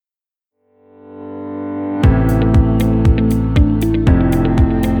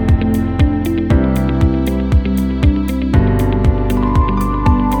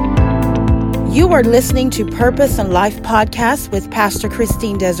You are listening to Purpose and Life Podcast with Pastor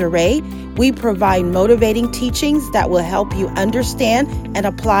Christine Desiree. We provide motivating teachings that will help you understand and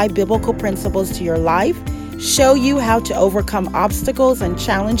apply biblical principles to your life, show you how to overcome obstacles and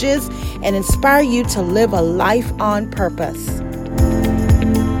challenges, and inspire you to live a life on purpose.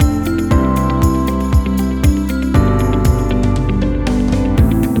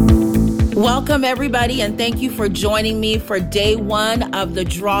 Welcome, everybody, and thank you for joining me for day one of the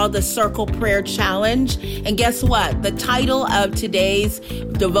Draw the Circle Prayer Challenge. And guess what? The title of today's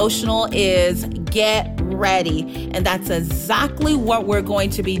devotional is Get Ready. And that's exactly what we're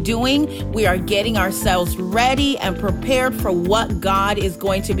going to be doing. We are getting ourselves ready and prepared for what God is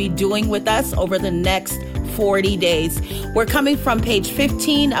going to be doing with us over the next 40 days. We're coming from page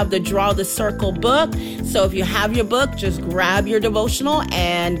 15 of the Draw the Circle book. So if you have your book, just grab your devotional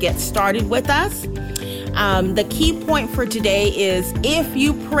and get started with us. The key point for today is if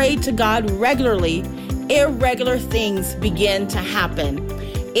you pray to God regularly, irregular things begin to happen.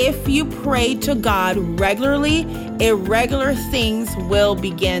 If you pray to God regularly, irregular things will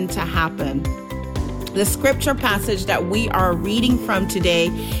begin to happen. The scripture passage that we are reading from today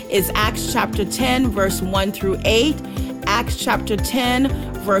is Acts chapter 10, verse 1 through 8. Acts chapter 10,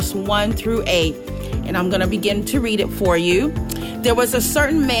 verse 1 through 8. And I'm going to begin to read it for you. There was a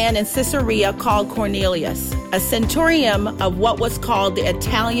certain man in Caesarea called Cornelius, a centurion of what was called the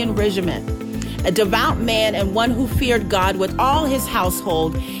Italian regiment, a devout man and one who feared God with all his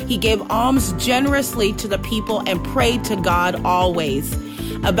household. He gave alms generously to the people and prayed to God always.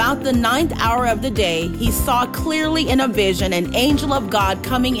 About the 9th hour of the day, he saw clearly in a vision an angel of God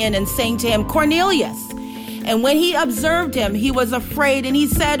coming in and saying to him, Cornelius. And when he observed him, he was afraid and he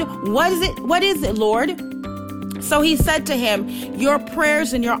said, What is it, Lord? So he said to him, Your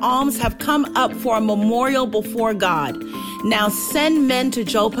prayers and your alms have come up for a memorial before God. Now send men to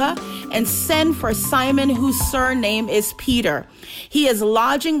Joppa and send for Simon, whose surname is Peter. He is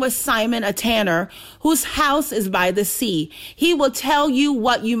lodging with Simon, a tanner, whose house is by the sea. He will tell you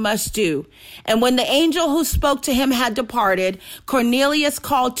what you must do. And when the angel who spoke to him had departed, Cornelius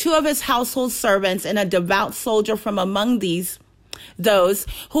called 2 of his household servants and a devout soldier from among those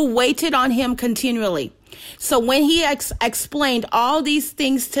who waited on him continually. So when he explained all these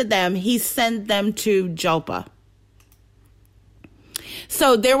things to them, he sent them to Joppa.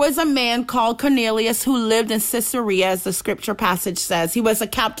 So there was a man called Cornelius who lived in Caesarea, as the scripture passage says. He was a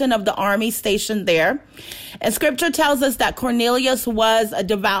captain of the army stationed there. And scripture tells us that Cornelius was a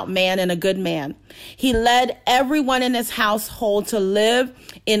devout man and a good man. He led everyone in his household to live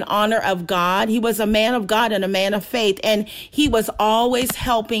in honor of God. He was a man of God and a man of faith. And he was always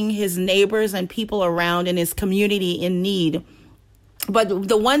helping his neighbors and people around in his community in need. But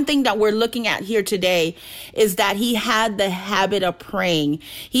the one thing that we're looking at here today is that he had the habit of praying.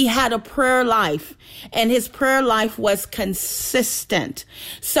 He had a prayer life, and his prayer life was consistent.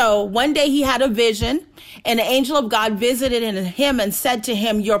 So one day he had a vision, and the angel of God visited him and said to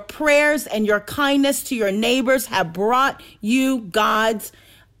him, Your prayers and your kindness to your neighbors have brought you God's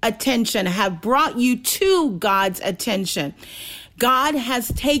attention, have brought you to God's attention. God has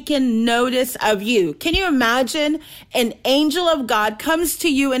taken notice of you. Can you imagine an angel of God comes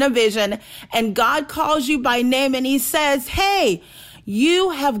to you in a vision and God calls you by name and he says, Hey,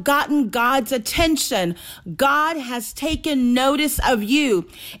 you have gotten God's attention. God has taken notice of you.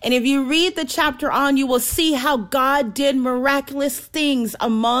 And if you read the chapter on, you will see how God did miraculous things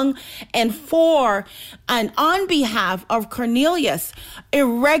among and for and on behalf of Cornelius.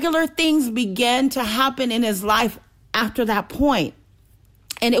 Irregular things began to happen in his life after that point.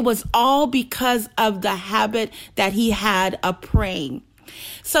 And it was all because of the habit that he had of praying.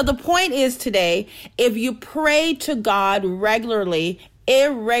 So the point is today, if you pray to God regularly,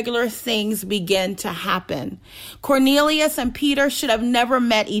 irregular things begin to happen. Cornelius and Peter should have never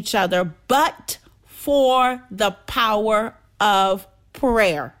met each other, but for the power of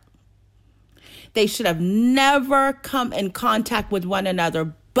prayer. They should have never come in contact with one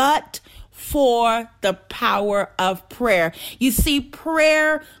another, but for the power of prayer. You see,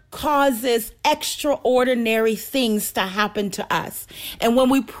 prayer causes extraordinary things to happen to us. And when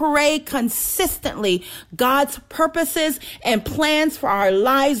we pray consistently, God's purposes and plans for our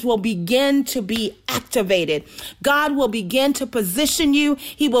lives will begin to be activated. God will begin to position you.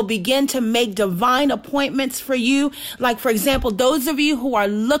 He will begin to make divine appointments for you. Like, for example, those of you who are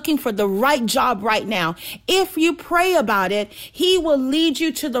looking for the right job right now, if you pray about it, He will lead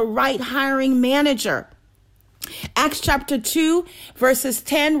you to the right hiring manager. Acts chapter 2 verses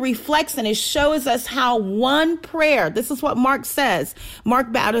 10 reflects and it shows us how one prayer, this is what Mark says,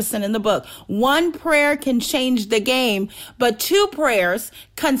 Mark Batterson in the book, one prayer can change the game, but two prayers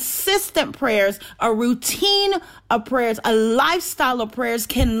Consistent prayers, a routine of prayers, a lifestyle of prayers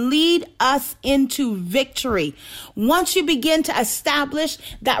can lead us into victory. Once you begin to establish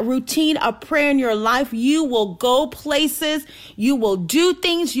that routine of prayer in your life, you will go places, you will do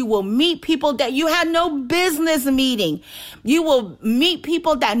things, you will meet people that you had no business meeting. You will meet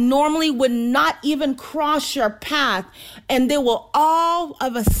people that normally would not even cross your path, and they will all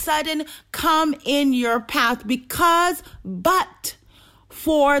of a sudden come in your path but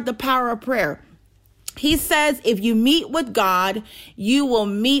for the power of prayer. He says, if you meet with God, you will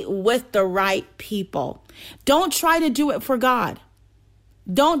meet with the right people. Don't try to do it for God.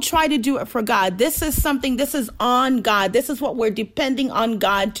 Don't try to do it for God. This is on God. This is what we're depending on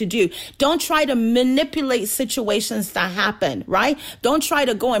God to do. Don't try to manipulate situations to happen, right? Don't try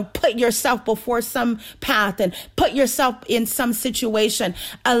to go and put yourself before some path and put yourself in some situation.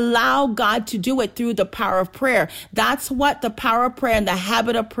 Allow God to do it through the power of prayer. That's what the power of prayer and the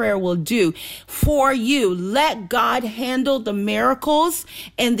habit of prayer will do for you. Let God handle the miracles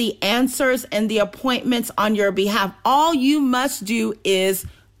and the answers and the appointments on your behalf. All you must do is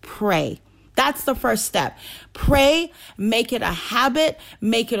pray. That's the first step. Pray, make it a habit,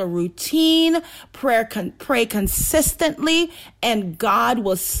 make it a routine, pray consistently, and God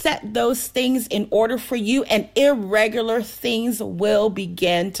will set those things in order for you, and irregular things will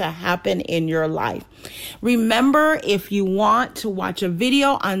begin to happen in your life. Remember, if you want to watch a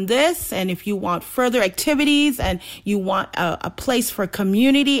video on this, and if you want further activities, and you want a place for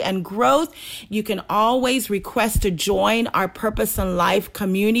community and growth, you can always request to join our Purpose in Life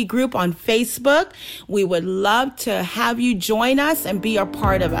community group on Facebook. We would love to have you join us and be a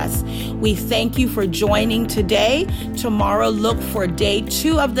part of us. We thank you for joining today. Tomorrow, look for day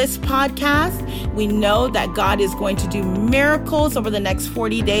 2 of this podcast. We know that God is going to do miracles over the next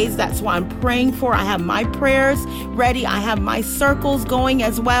 40 days. That's what I'm praying for. I have my prayers ready. I have my circles going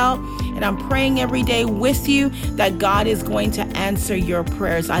as well. And I'm praying every day with you that God is going to answer your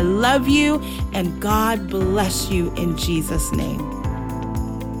prayers. I love you, and God bless you in Jesus' name.